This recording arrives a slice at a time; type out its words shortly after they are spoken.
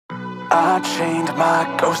I chained my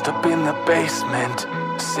ghost up in the basement,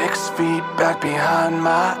 6 feet back behind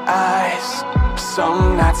my eyes.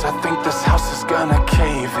 Some nights I think this house is gonna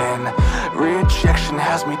cave in. Rejection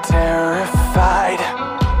has me terrified.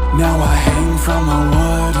 Now I hang from a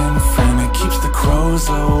wooden frame, it keeps the crows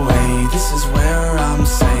away. This is where I'm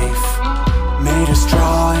safe. Made a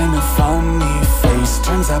straw and a funny face.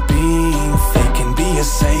 Turns out being fake can be a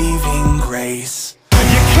saving grace.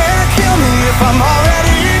 You can't kill me if I'm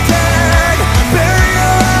already dead. Buried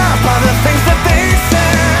alive by the things that they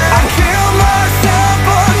said. I killed myself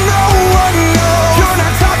but no one knows. You're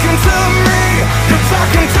not talking to me, you're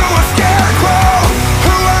talking to a scarecrow.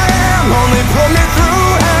 Who I am only put me through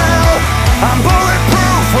hell. I'm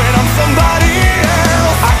bulletproof when I'm somebody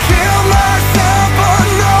else. I killed myself but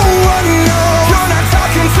no one knows. You're not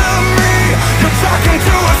talking to me, you're talking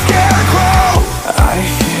to a scarecrow. I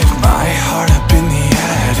hid my heart up in the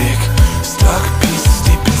attic, stuck pieces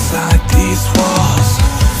deep inside these walls.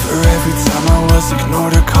 For every time I was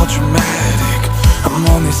ignored or called dramatic, I'm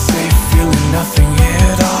only safe feeling nothing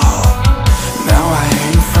at all. Now I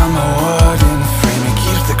hang from a wooden frame, it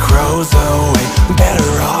keeps the crows away.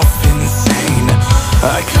 Better off insane.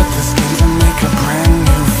 I cut the skin to make a brand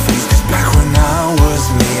new face, 'cause back when I was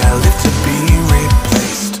me, I lived to be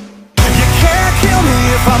replaced. You can't kill me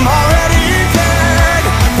if I'm already dead.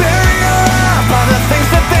 Buried alive by the things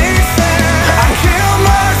that they said. I killed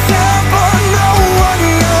myself but no one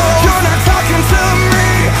knows. You're not talking to me,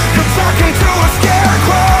 you're talking to a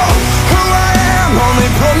scarecrow. Who I am only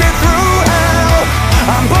put me through hell.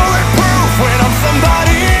 I'm bulletproof when I'm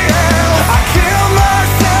somebody else. I killed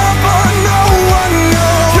myself but no one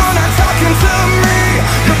knows. You're not talking to me,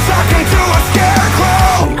 you're talking to a scarecrow.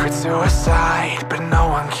 Secret suicide, but no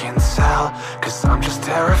one can tell, 'cause I'm just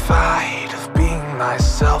terrified of being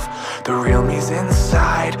myself. The real me's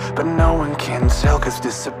inside, but no one can tell, 'cause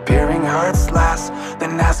disappearing hurts less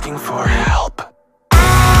than asking for help.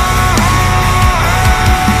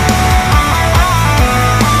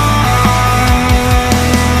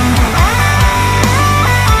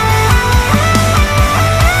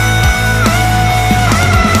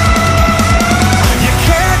 You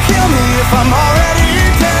can't kill me if I'm already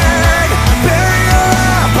dead. Buried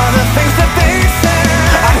alive by the things that they said.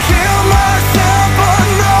 I killed myself but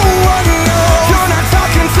no one knows. You're not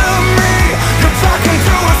talking to me, you're talking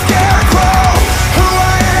to a scarecrow. Who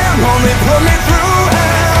I am only put me through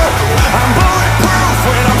hell. I'm bulletproof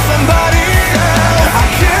when I'm somebody else. I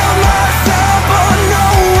killed myself but no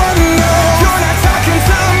one knows. You're not talking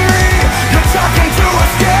to me, you're talking to a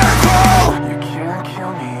scarecrow. You can't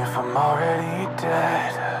kill me if I'm already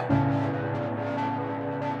dead.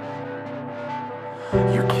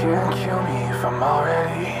 You can't kill me if I'm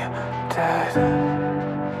already dead.